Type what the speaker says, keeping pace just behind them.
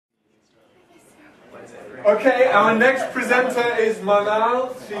Okay, our next presenter is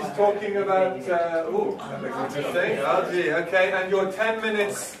Manal. She's talking about, oh, that looks interesting, algae. Okay, and your 10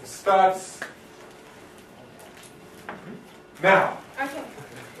 minutes starts now. Okay.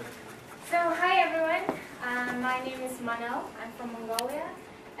 So, hi everyone. My name is Manal. I'm from Mongolia,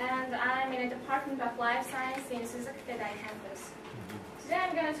 and I'm in the Department of Life Science in Zorigtbaatar campus. Today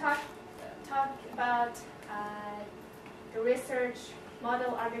I'm going to talk about the research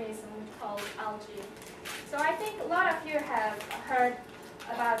model organism called algae. So I think a lot of you have heard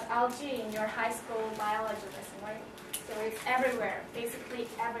about algae in your high school biology lesson, right? So it's everywhere, basically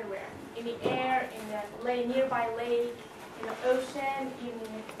everywhere. In the air, in the nearby lake, in the ocean, even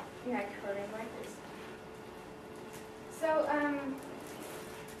in an aquarium like this. So,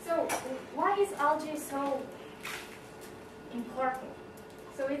 so why is algae so important?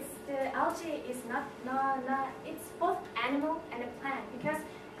 So the algae is it's both animal and a plant, because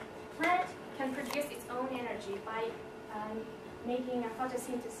plant can produce its own energy by making a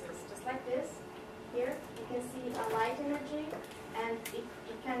photosynthesis, just like this. Here you can see a light energy, and it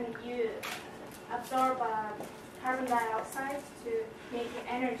can absorb carbon dioxide to make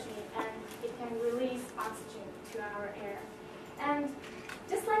energy, and it can release oxygen to our air. And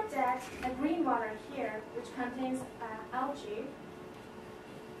just like that, the green water here, which contains algae,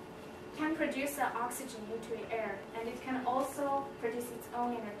 can produce oxygen into the air, and it can also produce its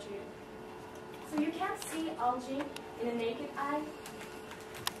own energy. So you can't see algae in the naked eye,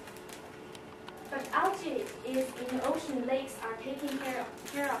 but algae is in ocean lakes are taking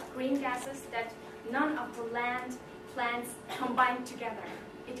care of green gases that none of the land plants combine together.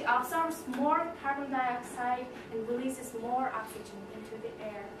 It absorbs more carbon dioxide and releases more oxygen into the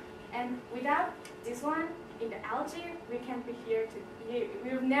air. And without this one, in the algae, we can't be here we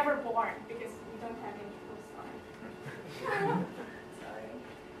were never born because we don't have any clothes on. Sorry.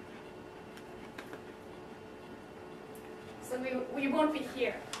 So we won't be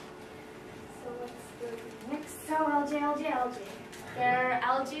here. So let's go to the next. So algae. There are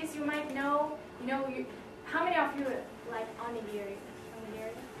algae you might know. How many of you like onigiri?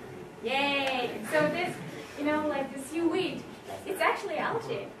 Yay! So this, like the seaweed, it's actually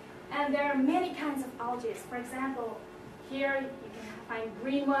algae. And there are many kinds of algae. For example, here you can find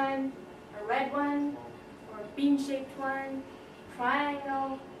green one, a red one, or a bean-shaped one,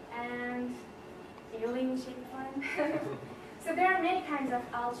 triangle, and alien-shaped one. So there are many kinds of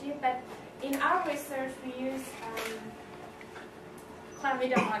algae, but in our research we use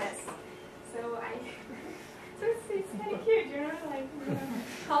Chlamydia modus. So it's kind of cute,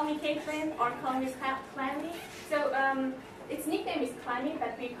 call me Caitlin or call me Clammy. So its nickname is Clammy,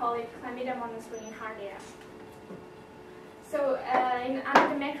 but we call it Chlamydia monosporidium. So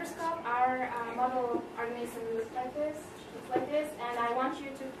under the microscope, our model organism looks like this, and I want you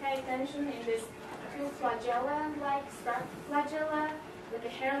to pay attention in this two flagella-like flagella with a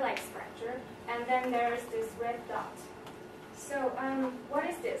hair-like structure, and then there's this red dot. So what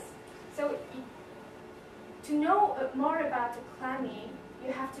is this? So to know more about the clammy,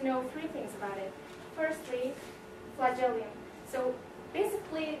 you have to know three things about it. Firstly, flagellum. So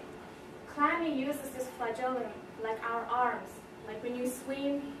basically, clammy uses this flagellum like our arms. Like when you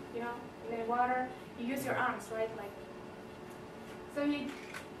swim, in the water, you use your arms, right? So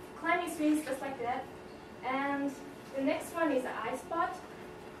clammy swims just like that. And the next one is the eye spot.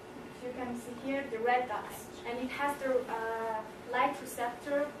 You can see here the red dots, and it has the light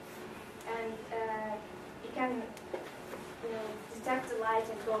receptor, and it can detect the light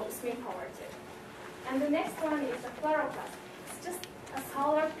and go swim towards it. And the next one is the chloroplast. It's just a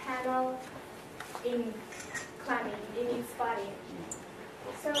solar panel in clammy, in its body.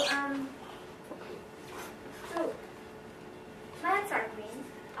 So plants are green,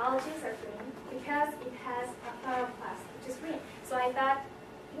 algae are green, because it has a chloroplast, which is green. So I thought,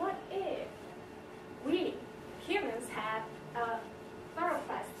 what if we humans had a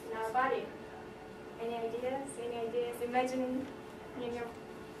chloroplast in our body? Any ideas? Imagine in your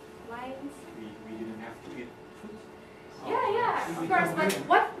minds. We didn't have to eat food. Yeah, of course. But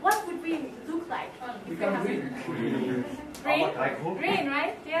what would we look like? If we have green. Green,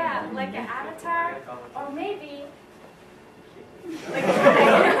 right? Yeah, like an avatar, or maybe like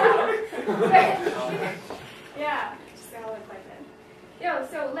yeah, just gonna look like that.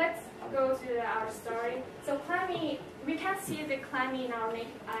 So let's go to our story. So clammy, we can't see the clammy in our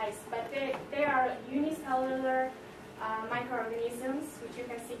naked eyes, but they are unicellular microorganisms, which you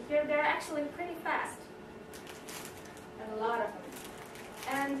can see here. They're actually pretty fast, and a lot of them.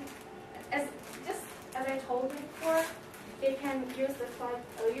 And as I told you before, they can use the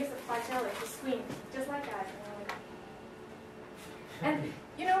flagella to swim, just like that. And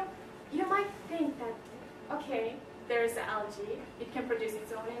you might think that algae. It can produce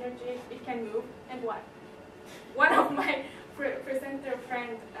its own energy. It can move. And what? One of my presenter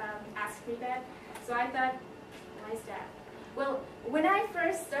friend asked me that. So I thought, why is that? Well, when I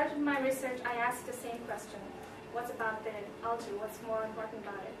first started my research, I asked the same question. What's about the algae? What's more important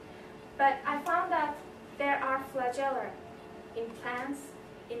about it? But I found that there are flagella in plants,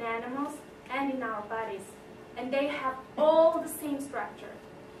 in animals, and in our bodies. And they have all the same structure.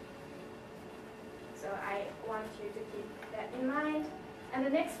 So I want you to keep that in mind. And the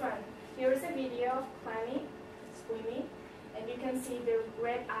next one, here is a video of clammy, swimming. And you can see the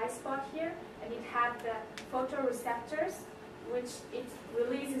red eye spot here. And it had the photoreceptors, which it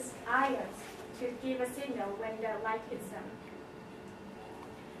releases ions to give a signal when the light hits them.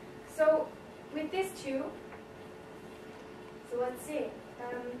 So with these two, so let's see.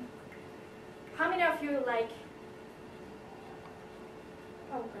 How many of you like,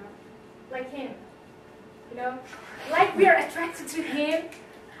 oh God, like him? You know, like we are attracted to him,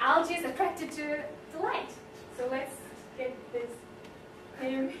 algae is attracted to the light. So let's get this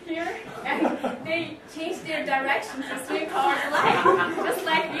him here, and they change their direction to swim towards the light, just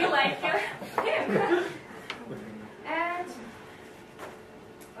like you like him. And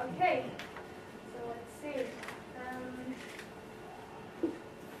okay, so let's see.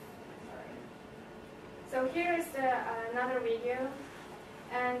 So here is another video,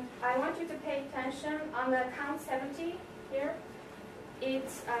 and I want you to pay attention on the count 70 here.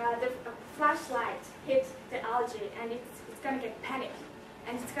 It's the flashlight hit the algae, and it's going to get panicked,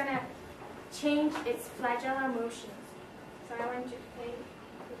 and it's going to change its flagella motions. So I want you to pay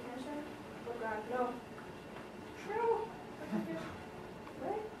attention. Oh God, no. No.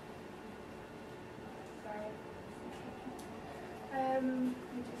 What? Sorry. Let me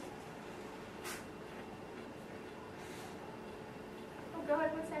just. Oh God,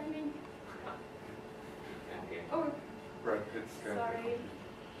 what's happening? Oh, Right, it's good. sorry.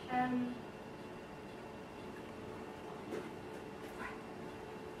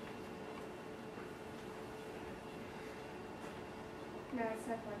 No, it's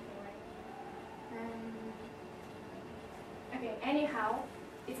not working right. Okay, anyhow,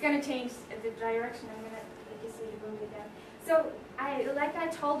 it's gonna change the direction. I'm gonna let you see the movie again. So, like I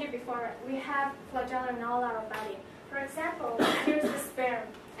told you before, we have flagella in all our body. For example, here's the sperm,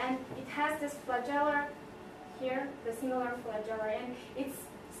 and it has this flagella here, the singular flagella, and its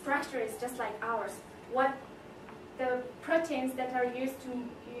structure is just like ours. What the proteins that are used to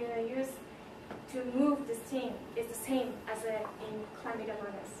move this thing is the same as in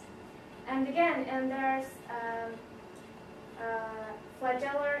Chlamydomonas. And again, and there's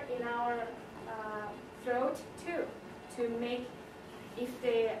flagella in our throat too, to make, if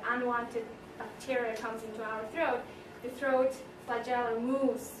the unwanted bacteria comes into our throat, the throat flagella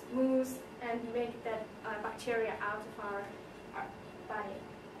moves and make that bacteria out of our body.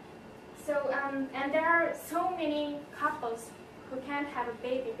 So, and there are so many couples who can't have a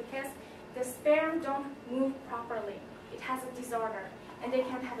baby because the sperm don't move properly. It has a disorder, and they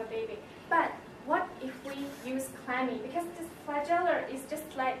can't have a baby. But what if we use clammy? Because this flagella is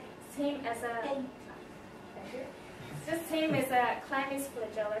just like same as a it's just same as a clammy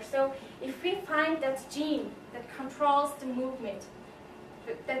flagella. So if we find that gene that controls the movement,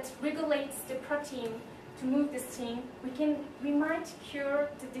 that regulates the protein to move this thing, we might cure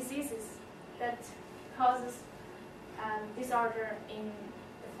the diseases that causes disorder in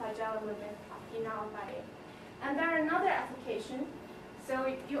the flagella movement in our body. And there are another application. So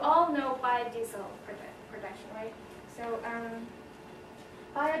you all know biodiesel production, right? So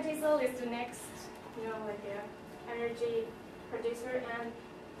biodiesel is the next, like energy producer. And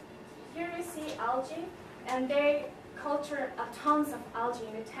here we see algae, and they culture tons of algae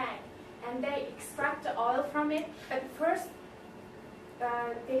in a tank, and they extract the oil from it. But first,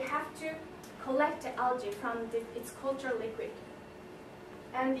 they have to collect the algae from its culture liquid.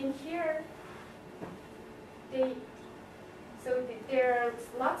 And in here, there's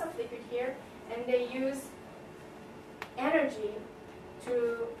lots of liquid here, and they use energy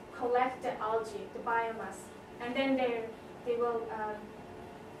to collect the algae, the biomass, and then they will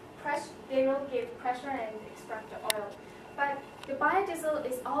give pressure and extract the oil. But the biodiesel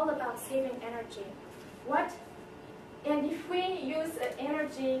is all about saving energy. And if we use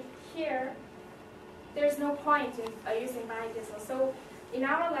energy here, there's no point in using biodiesel. So in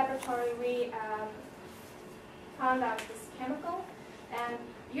our laboratory, we found out this chemical, and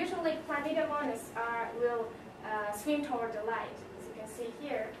usually Chlamydomonas will swim toward the light, as you can see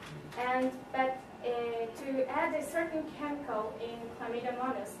here. But to add a certain chemical in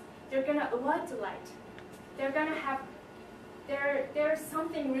Chlamydomonas, they're going to avoid the light. there's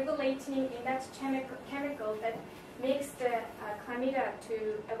something regulating in that chemical that makes the chlamydia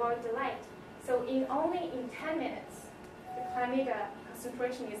to avoid the light. So only in 10 minutes, the chlamydia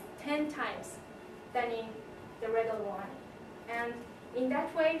concentration is 10 times than in the regular one. And in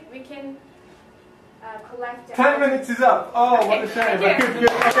that way, we can collect... 10 minutes is up. Oh, okay, what a shame. thank you.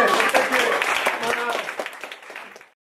 Good. Okay.